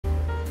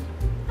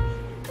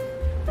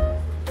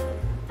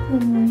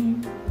Good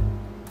morning.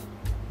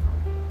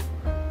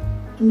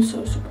 I'm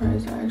so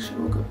surprised I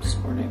actually woke up this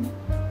morning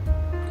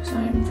because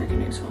I am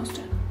freaking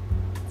exhausted.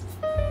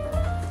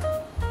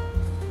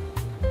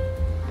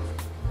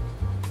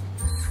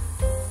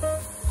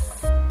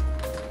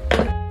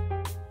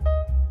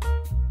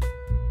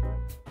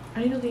 I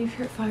need to leave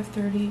here at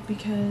 5:30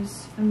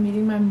 because I'm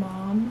meeting my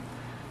mom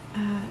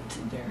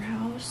at their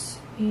house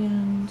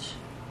and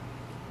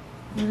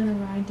we're gonna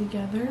ride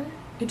together.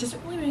 It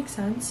doesn't really make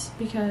sense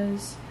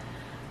because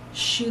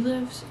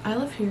I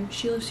live here,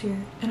 she lives here,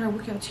 and our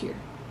workout's here.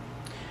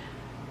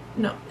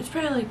 No, it's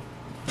probably like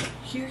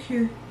here,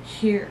 here,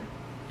 here.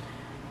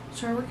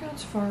 So our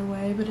workout's far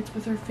away, but it's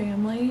with our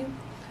family.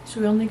 So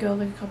we only go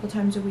like a couple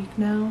times a week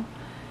now.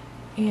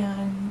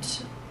 And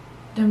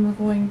then we're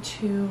going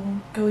to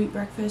go eat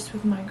breakfast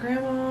with my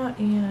grandma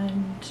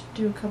and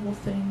do a couple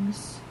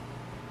things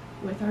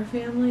with our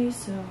family.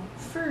 So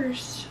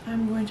first,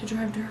 I'm going to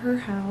drive to her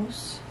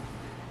house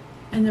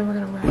and then we're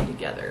gonna ride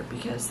together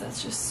because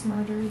that's just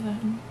smarter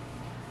than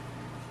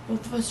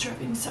both of us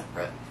driving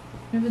separate.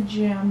 We have a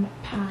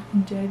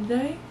jam-packed day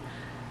today.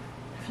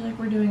 I feel like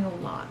we're doing a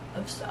lot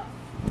of stuff.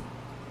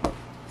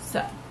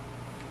 So,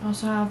 I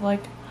also have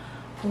like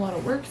a lot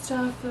of work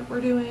stuff that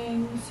we're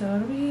doing, so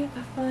it'll be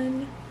a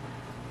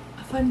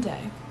fun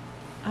day.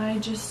 I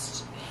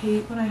just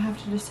hate when I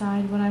have to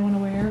decide what I want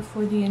to wear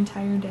for the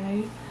entire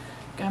day.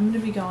 Like, I'm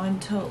gonna be gone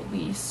till at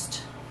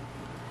least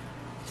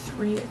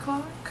 3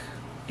 o'clock,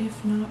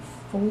 if not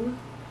 4,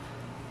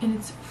 and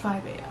it's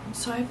 5 a.m.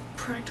 So I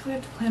practically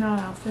have to plan out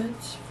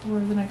outfits for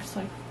the next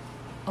like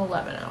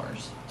 11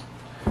 hours.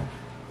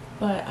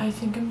 But I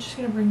think I'm just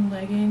gonna bring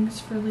leggings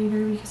for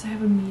later because I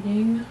have a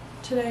meeting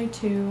today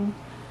too.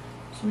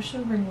 So I'm just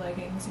gonna bring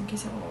leggings in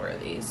case I want to wear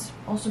these.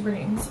 Also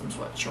bringing some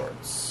sweat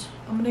shorts.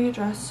 I'm gonna get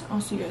dressed.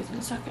 I'll see you guys in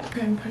a second.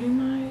 Okay, I'm putting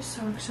my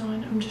socks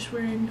on. I'm just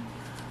wearing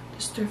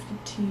this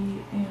thrifted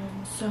tee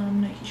and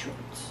some Nike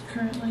shorts.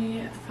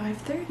 Currently at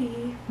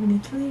 5:30. We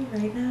need to leave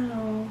right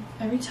now.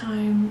 Every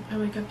time I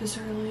wake up this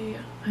early,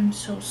 I'm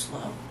so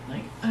slow.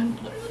 Like, I'm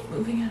literally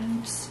moving at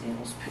a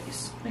snail's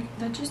pace. Like,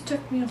 that just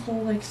took me a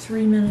whole like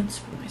 3 minutes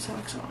to put my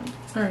socks on.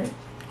 Alright,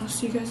 I'll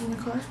see you guys in the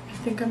car. I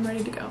think I'm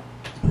ready to go.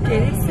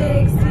 Get it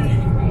sexy.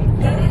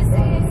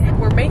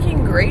 We're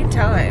making great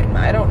time.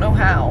 I don't know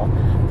how,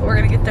 but we're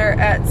gonna get there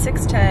at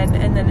 6:10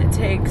 and then it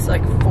takes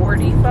like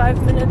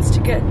 45 minutes to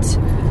get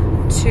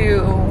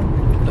to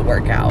the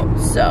workout.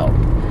 So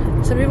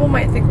some people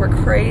might think we're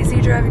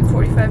crazy driving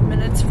 45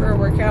 minutes for a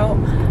workout,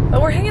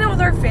 but we're hanging out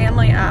with our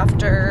family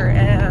after,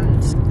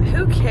 and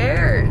who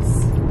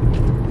cares?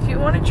 If you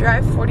want to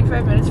drive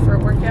 45 minutes for a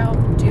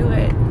workout, do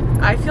it.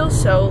 I feel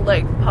so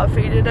like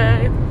puffy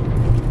today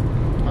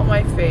on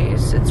my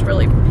face. It's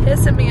really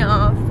pissing me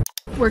off.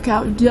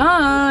 Workout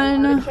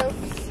done.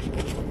 Artichokes.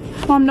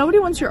 Mom, nobody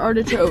wants your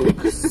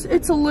artichokes.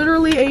 It's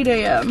literally 8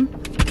 a.m.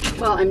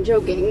 Well, I'm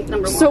joking,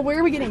 number one. So where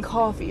are we getting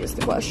coffee is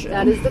the question.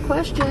 That is the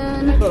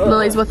question.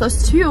 Lily's with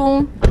us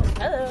too.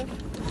 Hello.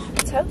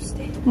 It's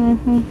toasty.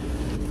 Mm-hmm.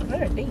 What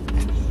are these?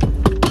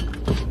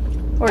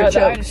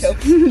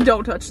 Artichokes.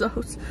 Don't touch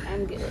those.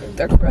 I'm good.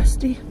 They're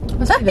crusty.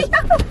 Sorry.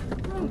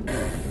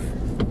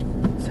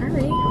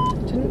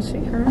 Didn't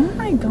see her. Oh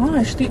my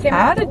gosh, the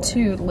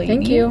attitude, lady.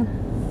 Thank you.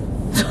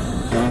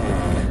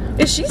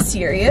 Is she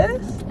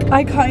serious?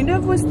 I kind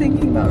of was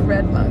thinking about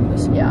red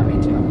mugs. Yeah,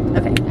 me too.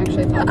 Okay.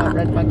 Actually, I thought about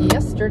Red Buggy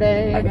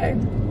yesterday. Okay.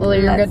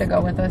 Lily, you're good to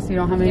go with us. You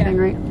don't have anything,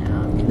 right?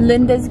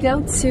 Linda's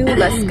go too.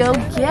 Let's go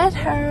get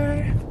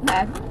her.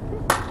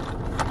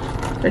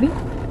 Ready?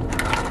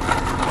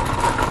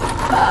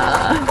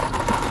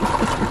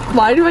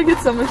 Why do I get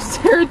so much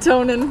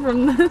serotonin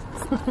from this?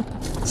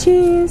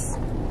 Cheers.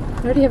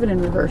 I already have it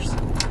in reverse.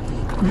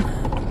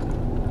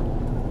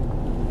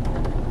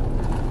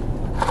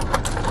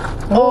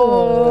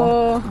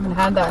 Oh. I haven't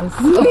had that in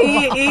so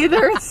Me long.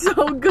 either. It's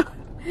so good.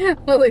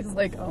 Lily's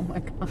like, oh my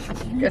gosh,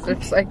 you guys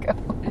are psycho.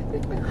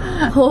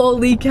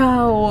 Holy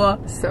cow.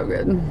 So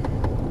good.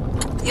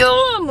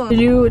 Yum. Did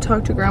you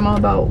talk to Grandma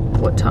about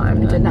what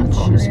time? I did not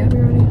call her she's yet.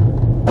 gonna be ready? Do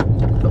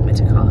you want me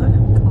to call her?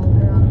 Call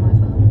her on my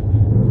phone.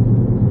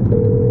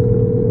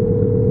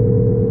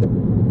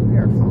 We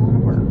are falling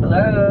apart.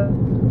 Hello.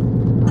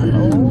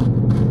 Hello.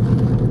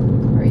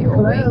 Are you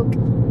awake?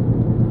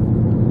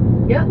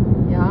 Yeah.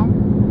 Yeah.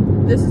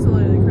 This is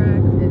literally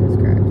crack. It is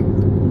crack.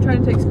 I'm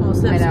trying to take small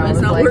sips, I know. but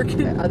it's not like,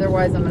 working.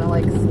 Otherwise, I'm gonna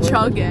like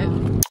Chug it.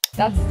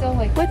 That's still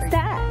like. What's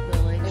that?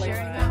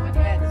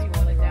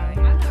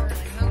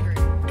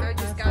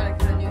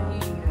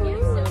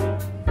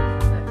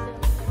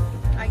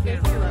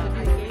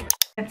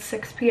 It's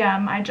 6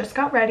 p.m. I just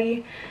got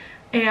ready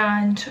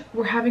and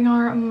we're having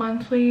our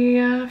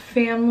monthly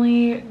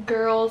family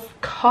girls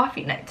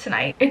coffee night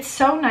tonight. It's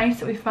so nice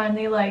that we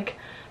finally like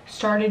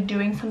started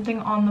doing something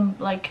on the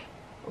like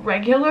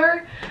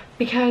regular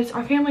because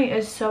our family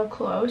is so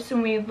close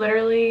and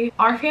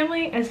our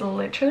family is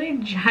literally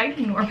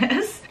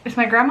ginormous. It's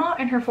my grandma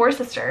and her 4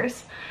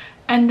 sisters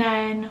and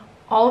then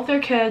all of their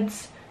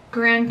kids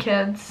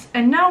grandkids,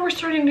 and now we're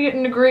starting to get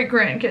into great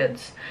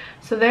grandkids.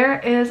 So there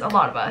is a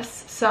lot of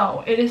us.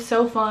 So it is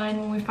so fun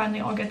when we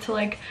finally all get to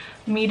like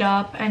meet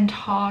up and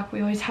talk.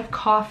 We always have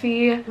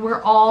coffee.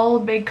 We're all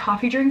big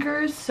coffee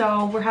drinkers,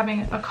 so we're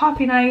having a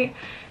coffee night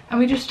and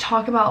we just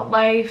talk about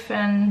life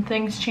and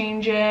things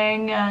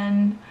changing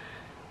and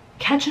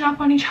catching up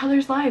on each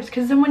other's lives.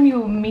 Because then when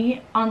you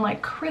meet on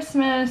like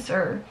Christmas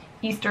or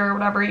Easter or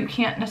whatever, you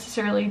can't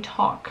necessarily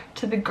talk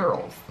to the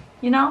girls,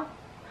 you know?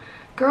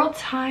 Girl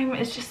time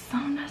is just so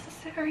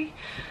necessary.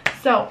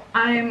 So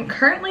I'm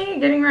currently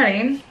getting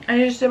ready. I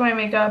just did my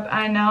makeup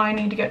and now I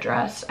need to get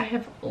dressed. I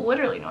have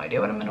literally no idea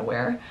what I'm gonna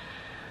wear.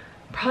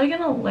 Probably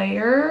gonna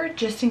layer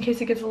just in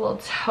case it gets a little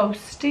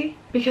toasty,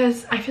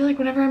 because I feel like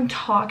whenever I'm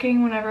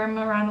talking, whenever I'm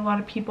around a lot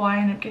of people, I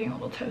end up getting a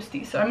little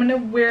toasty. So I'm gonna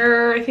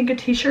wear, I think, a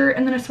t-shirt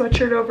and then a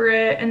sweatshirt over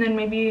it, and then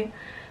maybe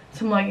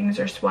some leggings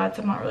or sweats.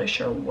 I'm not really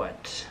sure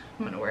what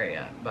I'm gonna wear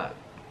yet, but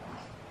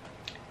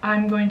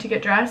I'm going to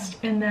get dressed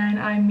and then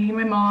I'm meeting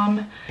my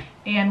mom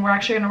and we're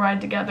actually gonna ride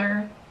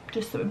together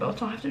just so we both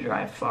don't have to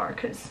drive far,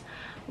 because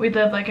we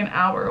live like an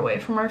hour away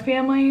from our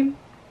family.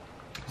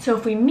 So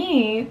if we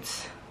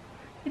meet,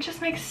 it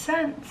just makes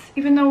sense,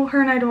 even though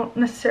her and I don't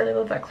necessarily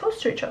live that close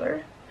to each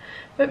other,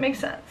 but it makes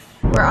sense.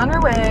 We're on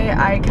our way.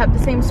 I kept the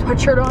same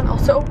sweatshirt on,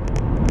 also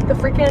the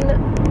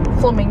freaking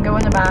flamingo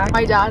in the back.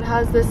 My dad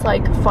has this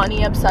like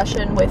funny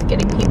obsession with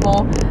getting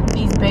people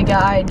these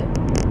big-eyed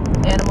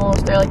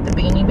animals. They're like the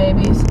Beanie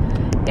Babies,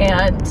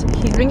 and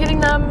he's been getting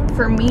them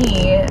for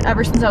me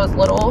ever since I was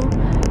little.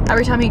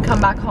 Every time he'd come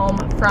back home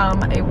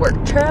from a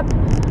work trip,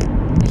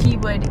 he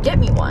would get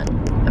me one.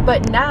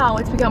 But now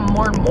it's become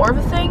more and more of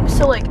a thing,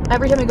 so like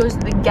every time he goes to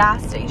the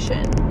gas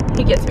station,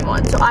 he gets me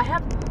one. So I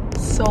have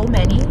so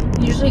many.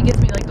 Usually he gets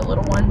me like the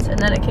little ones, and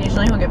then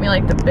occasionally he'll get me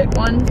like the big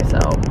ones. So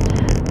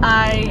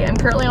I am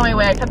currently on my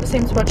way. I kept the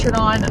same sweatshirt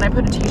on and I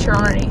put a t-shirt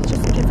underneath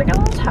just in case I get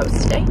a little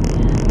toasty,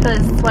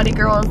 because sweaty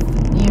girls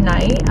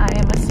unite. I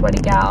am a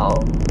sweaty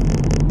gal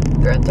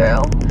through and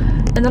through.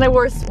 And then I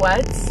wore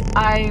sweats.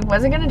 I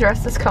wasn't gonna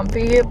dress this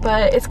comfy,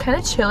 but it's kind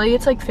of chilly.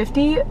 It's like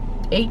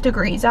 58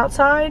 degrees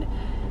outside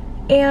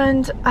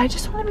and I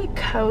just want to be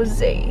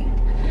cozy.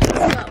 So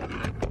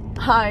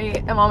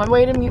I am on my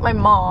way to meet my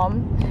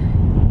mom,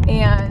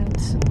 and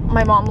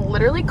my mom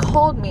literally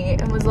called me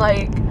and was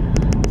like,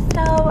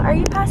 so are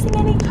you passing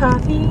any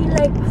coffee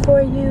like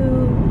before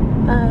you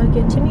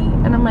get to me?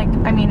 And I'm like,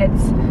 I mean,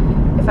 it's,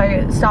 if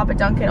I stop at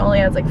Dunkin', it only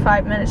has like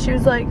 5 minutes. She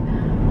was like,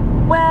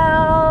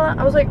 well,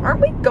 I was like,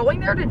 aren't we going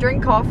there to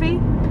drink coffee?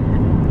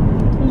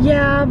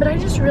 Yeah, but I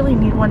just really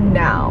need one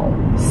now.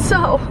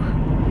 So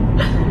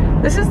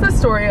this is the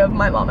story of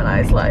my mom and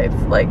I's life.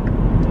 Like,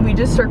 we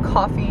just are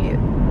coffee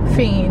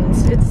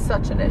fiends. It's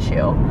such an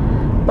issue.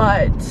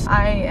 But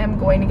I am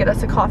going to get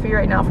us a coffee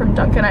right now from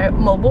Dunkin'. I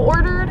mobile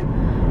ordered.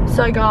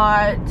 So I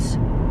got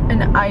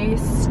an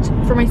iced,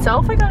 for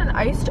myself, I got an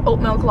iced oat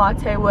milk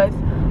latte with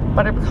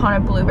butter pecan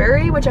and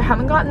blueberry, which I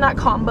haven't gotten that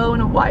combo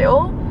in a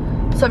while.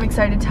 So I'm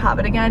excited to have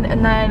it again.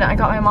 And then I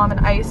got my mom an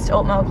iced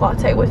oat milk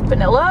latte with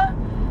vanilla.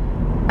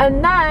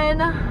 And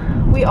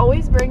then we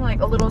always bring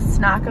like a little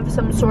snack of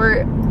some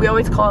sort. We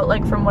always call it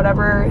like from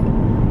whatever,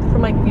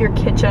 from like your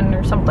kitchen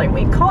or something.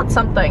 We call it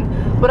something,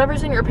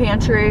 whatever's in your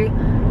pantry.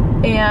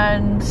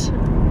 And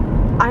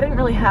I didn't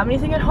really have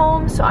anything at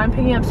home, so I'm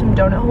picking up some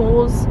donut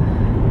holes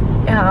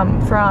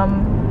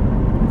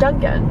from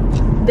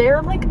Dunkin'.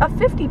 They're like a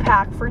 50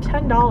 pack for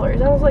 $10.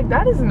 I was like,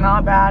 that is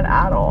not bad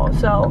at all.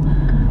 So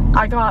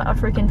I got a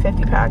freaking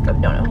 50 pack of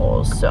donut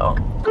holes. So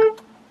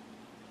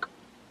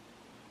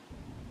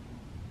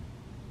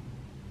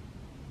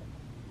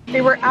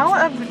they were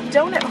out of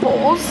donut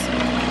holes.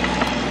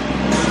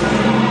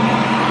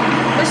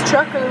 This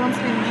truck really wants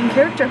to be the main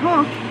character,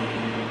 huh?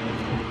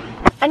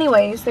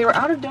 Anyways, they were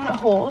out of donut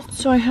holes,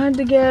 so I had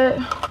to get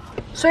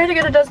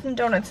a dozen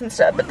donuts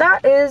instead, but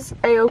that is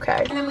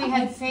a-okay. And then we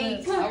had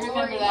fake. I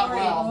remember that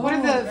well. What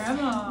are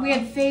those? We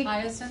had fake.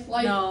 Hyacinth?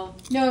 No,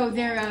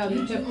 they're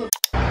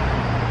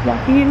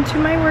Walking into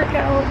my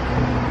workout.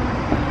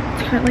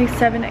 It's currently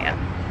 7 a.m.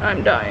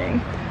 I'm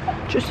dying.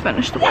 Just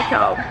finished the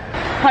workout.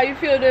 How you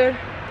feel, dude?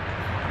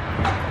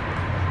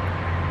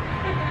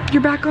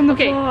 You're back on the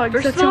vlog.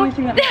 First That's of all,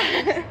 the only thing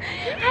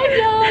hi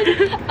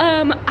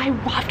vlog. I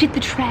wafted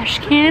the trash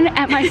can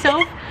at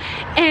myself,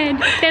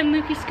 and then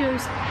Lucas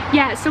goes,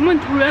 yeah, someone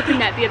threw up in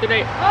that the other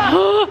day.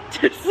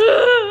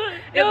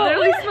 It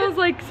literally smells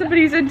like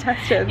somebody's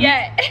intestines.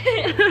 Yeah.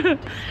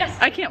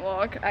 I can't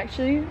walk,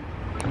 actually.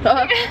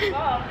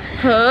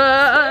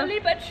 Slowly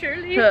but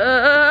surely. Get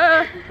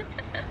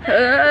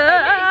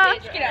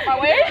out my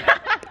way.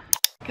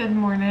 Good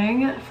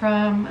morning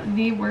from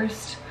the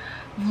worst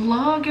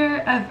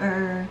vlogger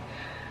ever.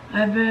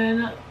 I've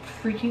been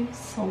freaking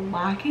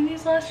slacking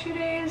these last few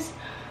days.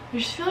 I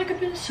just feel like I've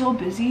been so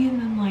busy,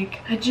 and then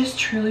like I just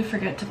truly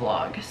forget to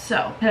vlog.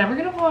 So today we're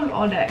gonna vlog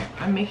all day.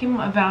 I'm making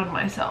a vow to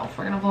myself.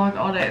 We're gonna vlog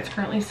all day. It's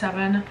currently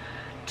 7:10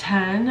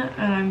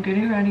 and I'm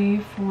getting ready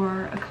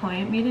for a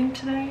client meeting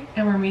today,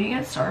 and we're meeting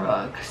at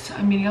Starbucks.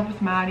 I'm meeting up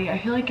with Maddie. I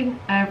feel like in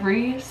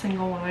every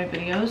single one of my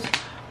videos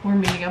we're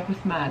meeting up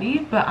with Maddie,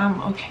 but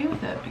I'm okay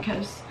with it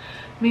because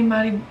me and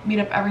Maddie meet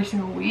up every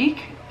single week,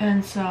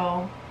 and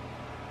so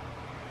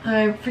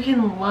I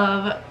freaking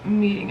love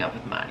meeting up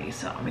with Maddie,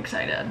 so I'm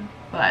excited.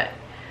 But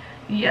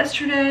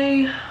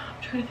yesterday,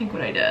 I'm trying to think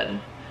what I did.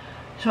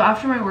 So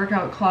after my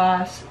workout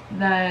class,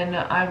 then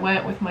I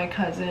went with my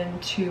cousin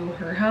to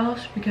her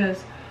house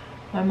because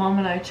my mom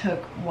and I took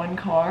one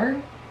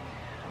car.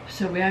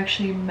 So we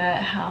actually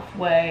met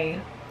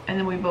halfway and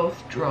then we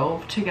both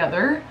drove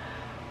together.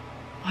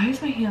 Why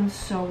is my hand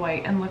so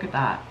white? And look at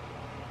that.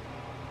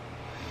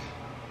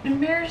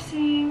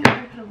 Embarrassing.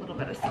 I put a little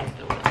bit of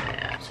something in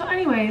it. So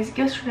anyways,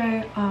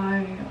 yesterday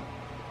I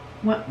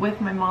went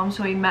with my mom,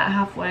 so we met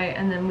halfway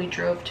and then we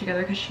drove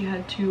together because she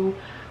had to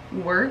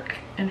work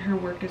and her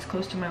work is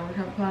close to my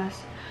workout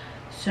class.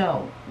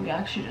 So we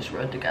actually just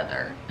rode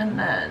together, and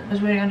then I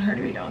was waiting on her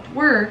to be done with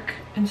work,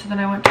 and so then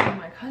I went to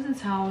my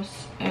cousin's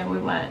house and we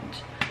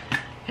went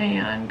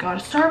and got a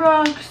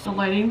Starbucks. The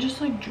lighting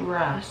just like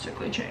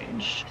drastically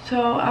changed.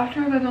 So after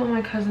I got done with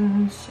my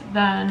cousins,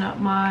 then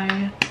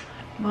my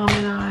mom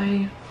and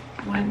I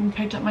went and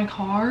picked up my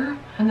car,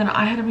 and then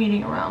I had a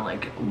meeting around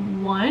like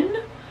 1.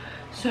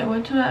 So I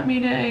went to that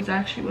meeting. It's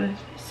actually with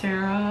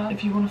Sarah.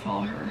 If you want to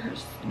follow her,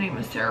 her name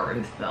is Sarah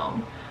Ruth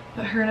Film.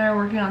 But her and I are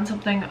working on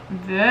something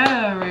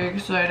very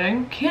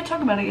exciting. Can't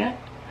talk about it yet,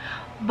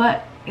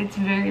 but it's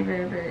very,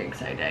 very, very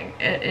exciting.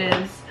 It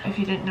is, if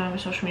you didn't know, I'm a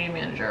social media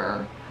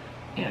manager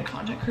and a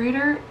content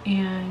creator,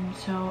 and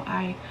so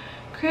I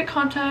create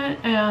content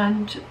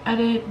and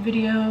edit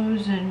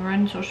videos and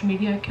run social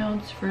media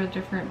accounts for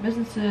different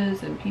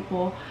businesses and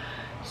people.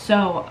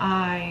 So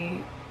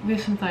we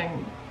have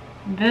something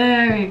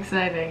very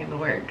exciting in the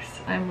works.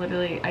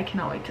 I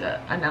cannot wait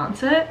to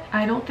announce it.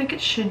 I don't think it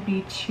should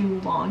be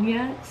too long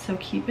yet, so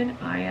keep an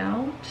eye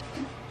out.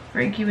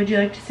 Frankie, would you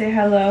like to say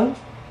hello?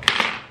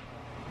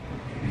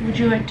 Would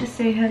you like to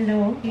say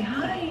hello? Say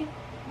hi.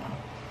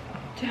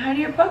 Say hi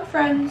to your pug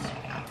friends.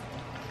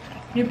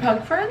 Your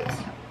pug friends?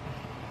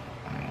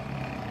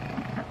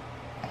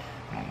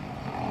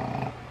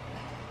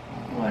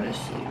 What a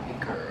sleepy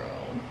girl.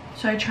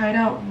 So I tried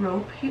out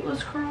rope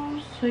heatless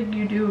curls. Like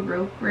you do a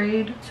rope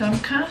braid. So I'm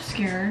kind of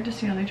scared to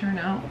see how they turn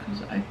out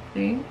because I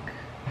think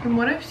from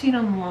what I've seen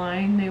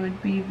online, they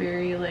would be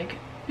very like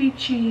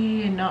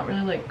beachy and not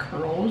really like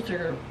curls.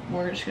 They're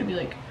more just gonna be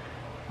like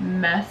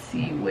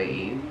messy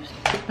waves.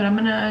 But I'm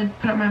gonna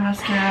put up my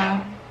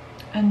mascara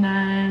and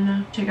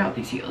then check out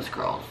these heatless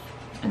curls,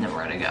 and then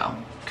we're gonna go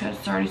because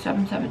it's already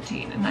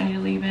 7:17 and I need to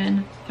leave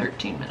in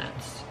 13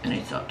 minutes and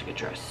I still have to get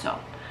dressed. So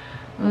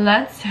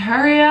let's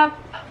hurry up.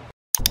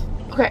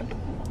 Okay,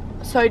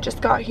 so I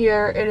just got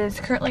here. It is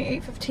currently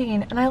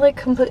 8:15 and I like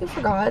completely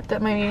forgot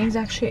that my meeting's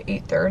actually at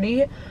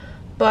 8:30,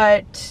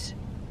 but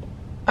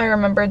I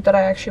remembered that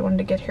I actually wanted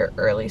to get here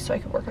early so I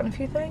could work on a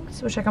few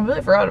things, which I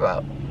completely forgot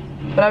about,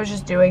 but I was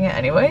just doing it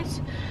anyways.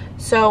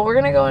 So we're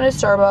gonna go into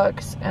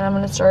Starbucks and I'm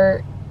gonna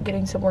start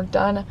getting some work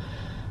done.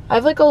 I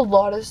have like a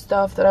lot of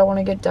stuff that I want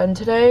to get done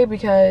today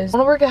because I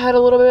want to work ahead a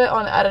little bit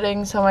on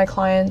editing some of my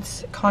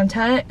clients'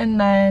 content, and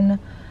then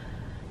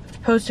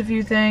post a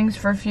few things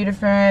for a few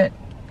different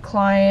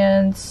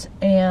clients,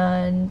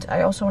 and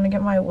I also want to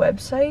get my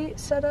website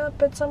set up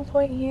at some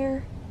point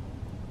here.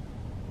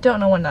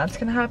 Don't know when that's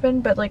gonna happen,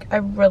 but like I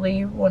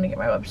really want to get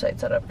my website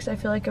set up because I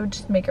feel like it would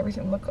just make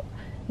everything look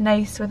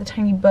nice with a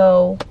tiny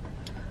bow.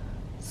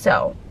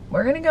 So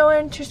we're gonna go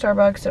into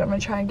Starbucks and I'm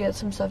gonna try and get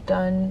some stuff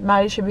done.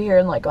 Maddie should be here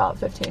in like about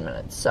 15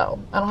 minutes, so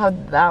I don't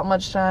have that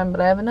much time, but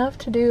I have enough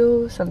to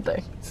do some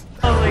things.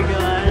 Oh my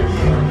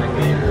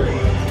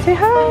gosh. Say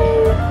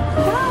hi.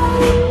 Hi.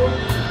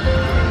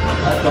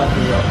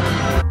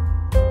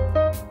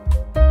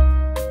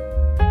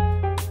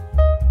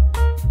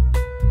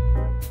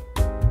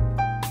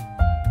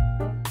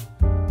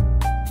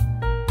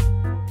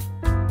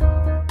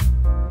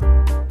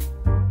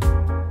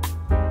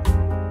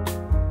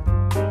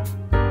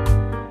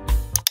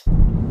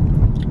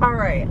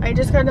 Alright, I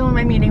just got done with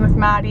my meeting with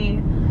Maddie.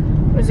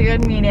 It was a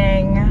good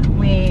meeting.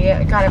 We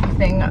got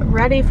everything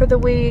ready for the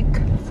week.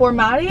 For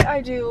Maddie, I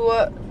do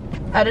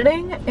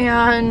editing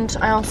and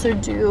I also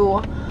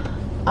do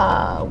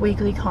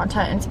weekly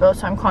content inspo,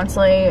 so I'm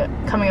constantly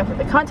coming up with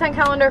a content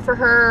calendar for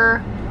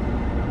her,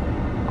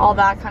 all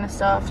that kind of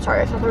stuff.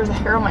 Sorry, I thought there was a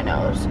hair on my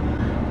nose,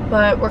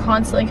 but we're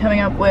constantly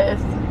coming up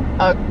with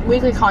a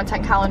weekly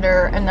content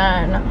calendar, and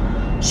then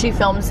she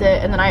films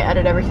it and then I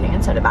edit everything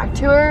and send it back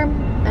to her.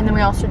 And then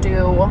we also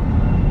do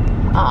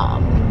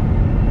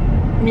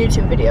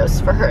YouTube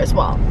videos for her as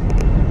well.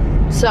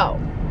 So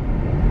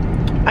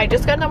I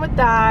just got done with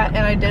that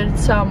and I did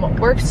some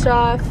work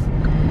stuff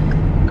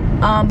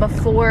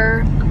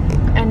before,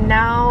 and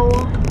now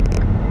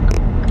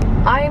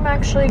I am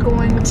actually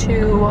going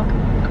to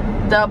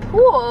the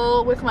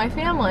pool with my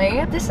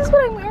family. This is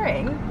what I'm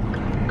wearing: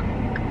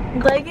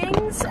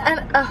 leggings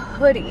and a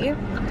hoodie.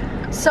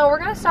 So we're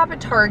gonna stop at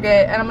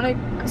Target and I'm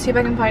gonna see if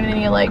I can find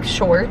any like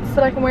shorts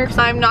that I can wear.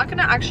 I'm not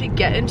gonna actually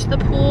get into the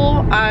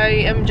pool. I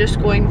am just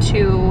going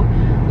to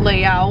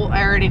lay out.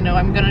 I already know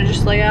I'm gonna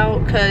just lay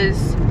out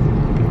because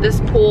this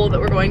pool that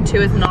we're going to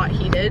is not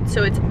heated,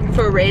 so it's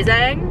for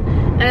raising,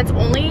 and it's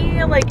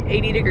only like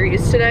 80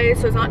 degrees today,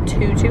 so it's not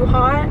too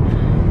hot.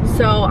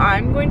 So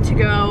I'm going to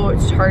go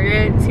to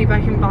Target and see if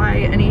I can buy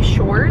any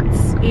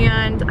shorts.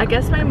 And I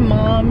guess my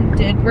mom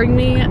did bring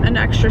me an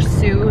extra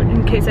suit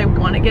in case I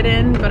want to get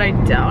in, but I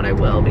doubt I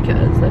will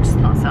because that does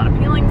not sound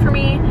appealing for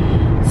me.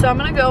 So I'm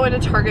gonna go into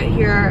Target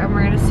here and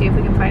we're gonna see if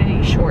we can find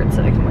any shorts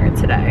that I can wear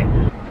today.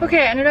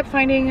 Okay, I ended up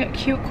finding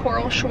cute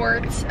coral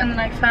shorts, and then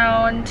I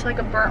found like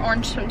a burnt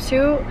orange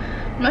swimsuit.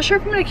 I'm not sure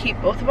if I'm gonna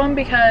keep both of them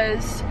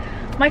because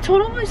my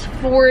total was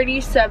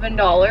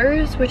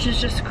 $47, which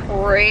is just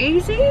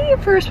crazy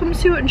for a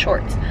swimsuit and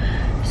shorts.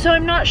 So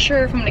I'm not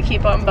sure if I'm gonna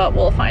keep them, but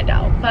we'll find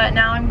out. But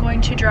now I'm going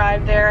to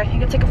drive there. I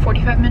think it's like a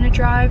 45-minute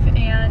drive,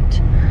 and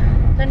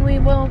then we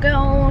will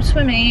go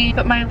swimming.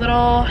 But my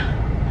little,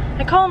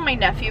 I call him my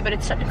nephew, but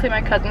it's technically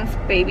my cousin's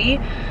baby,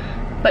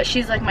 but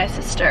she's like my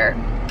sister.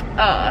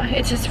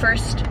 It's his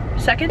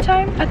second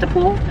time at the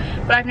pool,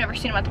 but I've never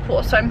seen him at the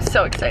pool, so I'm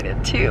so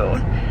excited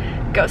to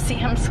go see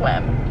him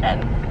swim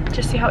and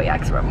just see how he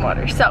acts around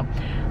water. So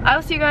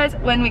I'll see you guys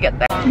when we get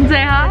there.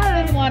 Say hi.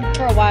 It's been one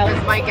for a while.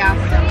 It's my gas.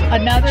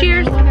 Another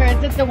Cheers. new one, or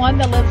is it the one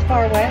that lives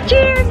far away?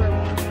 Cheers.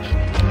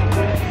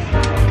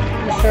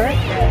 You sure?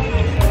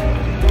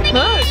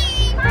 Look,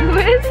 who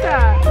is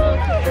that?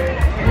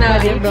 No, I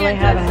didn't really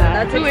have a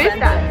hat. Who is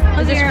that?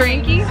 Is this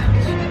Frankie?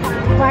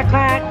 Quack,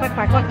 quack, quack,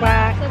 quack, quack,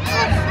 quack.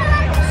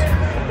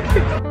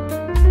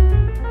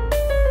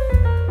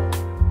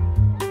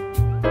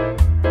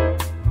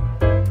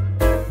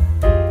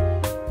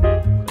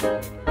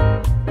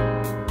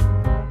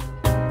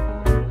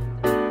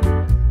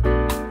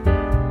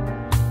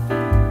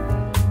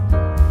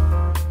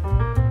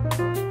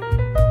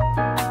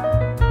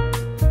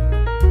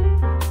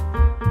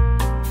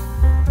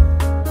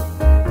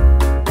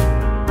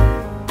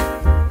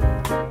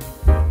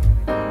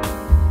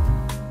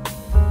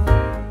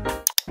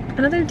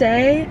 Another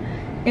day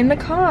in the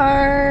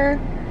car.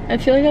 I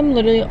feel like I'm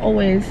literally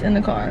always in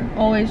the car,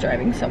 always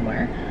driving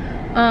somewhere.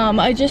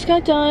 I just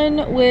got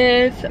done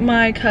with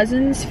my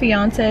cousin's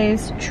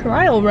fiance's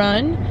trial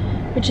run,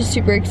 which is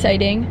super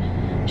exciting.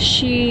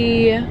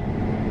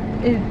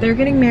 They're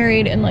getting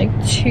married in like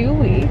 2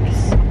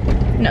 weeks.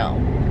 No,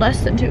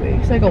 less than 2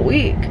 weeks, like a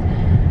week.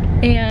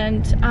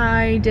 And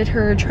I did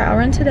her trial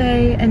run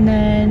today, and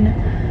then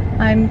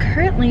I'm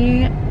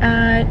currently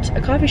at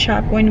a coffee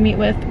shop going to meet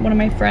with one of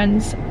my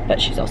friends, but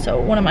she's also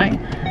one of my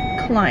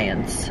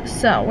clients.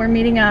 So we're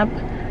meeting up,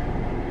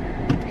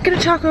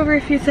 gonna talk over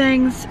a few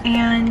things,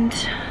 and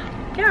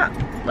yeah,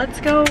 let's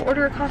go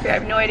order a coffee. I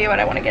have no idea what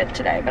I want to get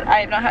today, but I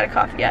have not had a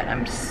coffee yet.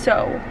 I'm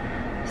so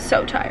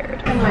tired.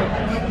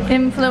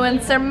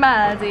 Influencer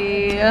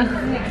Maddie.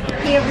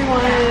 Hey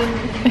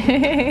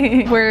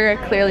everyone. We're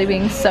clearly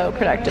being so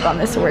productive on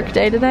this work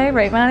day today,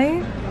 right,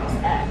 Maddie?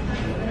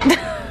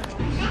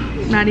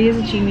 Maddie is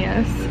a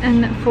genius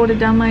and folded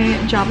down my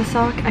Java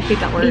sock. I hate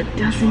that word. It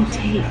doesn't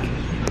take.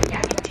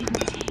 Yeah, it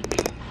didn't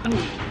take. Oh,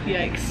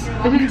 yikes.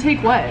 It didn't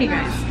take what? Hey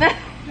guys.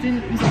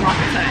 It was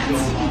rocket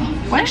science.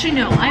 Well, actually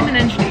no, I'm an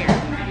engineer.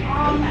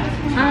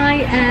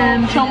 I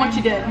am. Show them what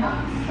you did.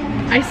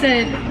 I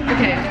said,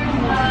 okay.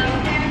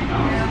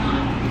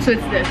 So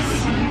it's this.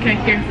 Okay,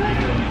 here.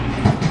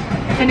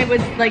 And it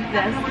was like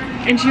this.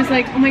 And she was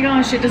like, oh my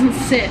gosh, it doesn't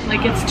sit,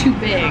 like it's too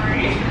big.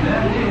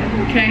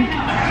 Okay?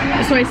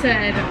 So I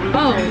said,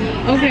 oh,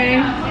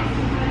 okay.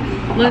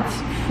 Let's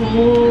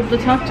fold the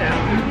top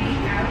down.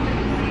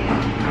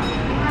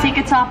 Take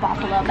the top off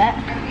a little bit.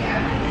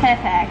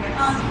 Perfect.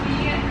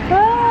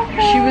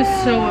 She was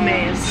so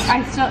amazed.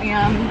 I still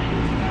am.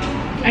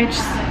 I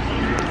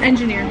just,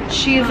 engineer.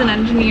 She is an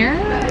engineer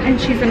and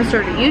she's gonna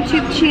start a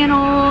YouTube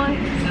channel.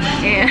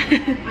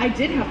 And I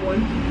did have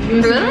one. You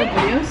want to see Really? my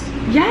videos?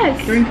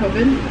 yes. During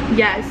COVID?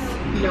 Yes.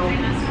 No.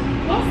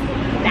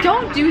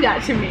 Don't do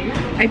that to me.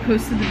 I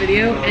posted the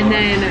video and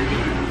then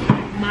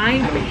my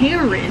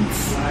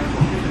parents,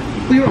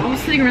 we were all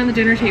sitting around the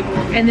dinner table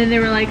and then they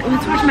were like,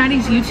 let's watch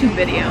Maddie's YouTube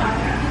video.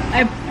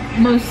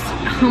 Most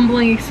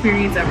humbling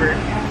experience ever.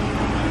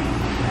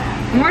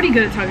 I'm already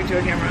good at talking to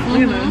a camera.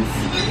 Look at this.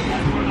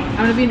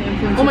 I'm gonna be an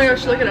influencer. Oh my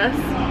gosh, look at us.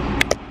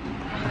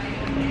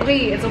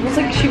 Wait, it's almost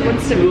like she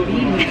wants to be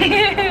me.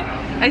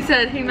 I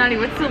said, hey Maddie,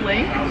 what's the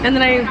link? And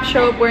then I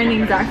show up wearing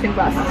the exact same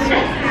glasses.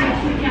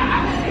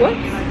 What?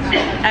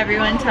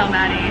 Everyone tell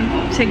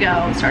Maddie to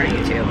go start a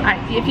YouTube.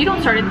 If you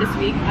don't start it this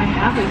week, I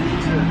have it.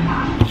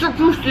 start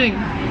posting.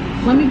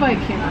 Let me buy a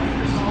camera.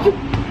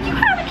 You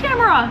have a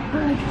camera.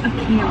 But like a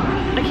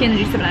camera. A Canon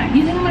G7X.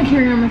 You think I'm gonna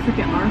carry around my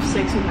freaking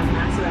R6 with my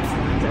massive ass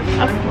lens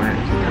everywhere? Of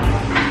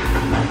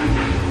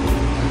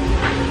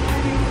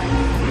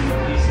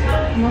course.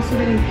 I'm also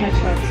getting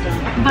catch-ups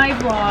done. Bye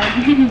vlog.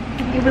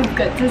 It was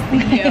good to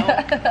see you.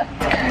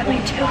 It's currently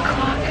 2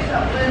 o'clock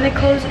and they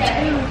close at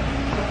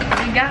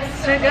 2. We got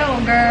to go,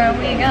 girl.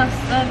 We got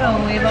to go.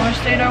 We've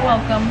overstayed our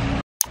welcome.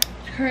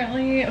 It's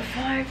currently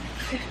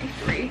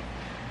 5:53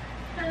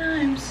 and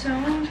I'm so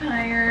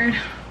tired.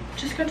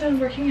 Just got done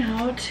working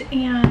out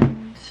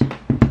and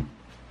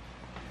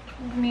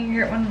me and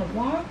Garrett went on a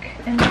walk,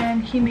 and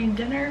then he made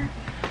dinner.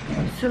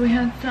 So we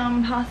had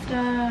some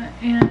pasta,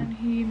 and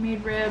he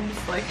made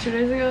ribs like 2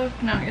 days ago.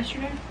 No,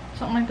 yesterday,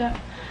 something like that.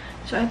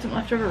 So I had some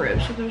leftover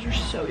ribs, so those are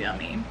so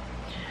yummy.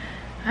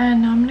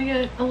 And now I'm gonna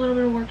get a little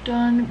bit of work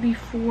done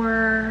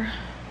before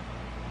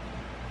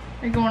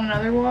I go on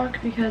another walk,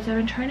 because I've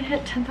been trying to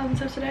hit 10,000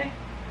 steps a day.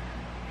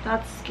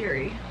 That's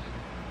scary.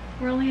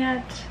 We're only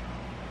at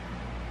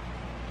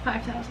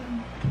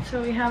 5,000,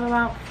 so we have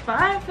about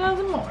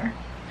 5,000 more.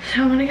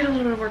 So I'm gonna get a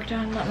little bit of work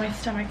done, let my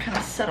stomach kind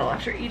of settle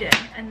after eating,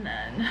 and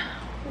then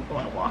we'll go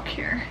on a walk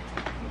here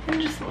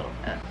in just a little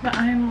bit. But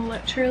I'm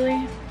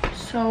literally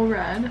so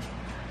red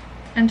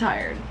and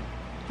tired.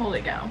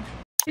 Holy cow.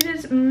 It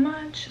is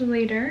much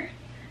later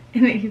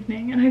in the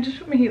evening, and I just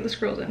put my heatless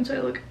curls in, so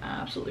I look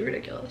absolutely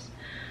ridiculous.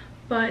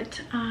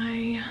 But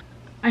I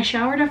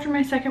showered after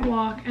my second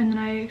walk, and then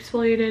I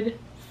exfoliated,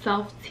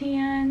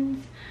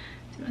 self-tanned,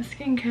 did my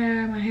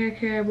skincare, my hair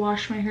care. I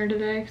washed my hair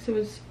today because it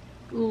was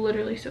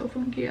literally so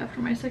funky after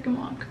my second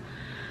walk.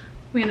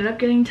 We ended up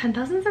getting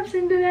 10,000 steps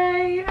in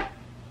today.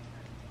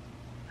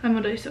 I'm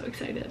literally so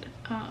excited.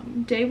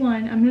 Day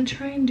one, I'm gonna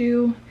try and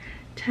do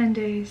 10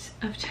 days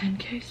of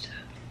 10K steps.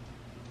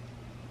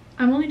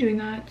 I'm only doing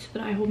that so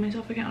that I hold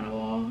myself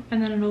accountable,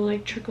 and then it'll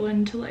like trickle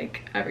into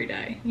like every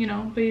day, you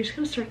know, but you just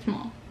gotta start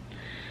small.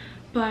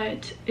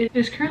 But it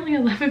is currently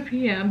 11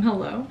 p.m.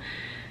 hello,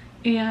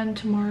 and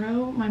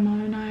tomorrow my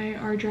mom and I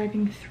are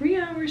driving 3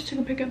 hours to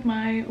go pick up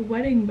my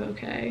wedding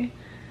bouquet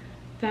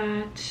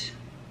that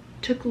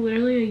took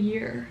literally a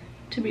year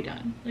to be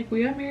done. Like,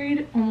 we got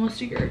married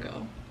almost a year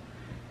ago,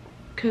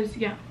 because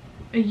yeah,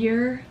 a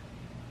year.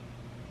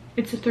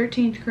 It's the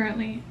 13th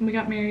currently, and we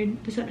got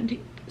married the 17th,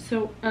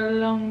 so a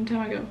long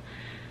time ago.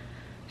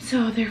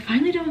 So they're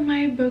finally done with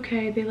my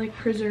bouquet. They like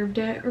preserved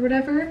it or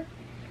whatever.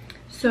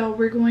 So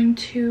we're going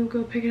to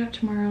go pick it up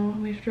tomorrow,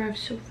 and we have to drive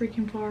so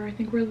freaking far. I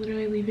think we're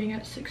literally leaving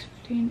at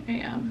 6:15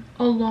 a.m.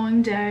 A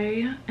long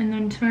day, and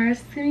then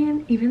tomorrow's gonna be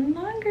an even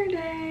longer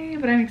day,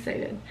 but I'm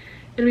excited.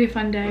 It'll be a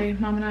fun day.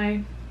 Mom and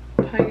I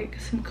probably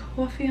get some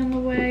coffee on the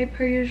way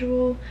per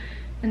usual,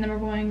 and then we're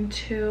going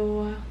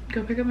to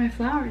go pick up my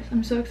flowers.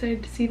 I'm so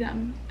excited to see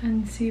them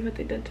and see what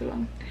they did to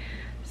them.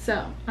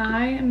 So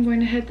I am going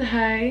to hit the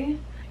hay,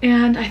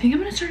 and I think I'm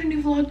gonna start a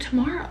new vlog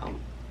tomorrow.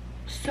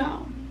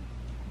 So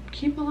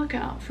keep a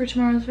lookout for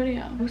tomorrow's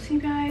video. We'll see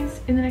you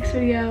guys in the next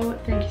video.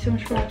 Thank you so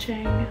much for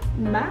watching.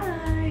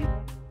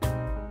 Bye.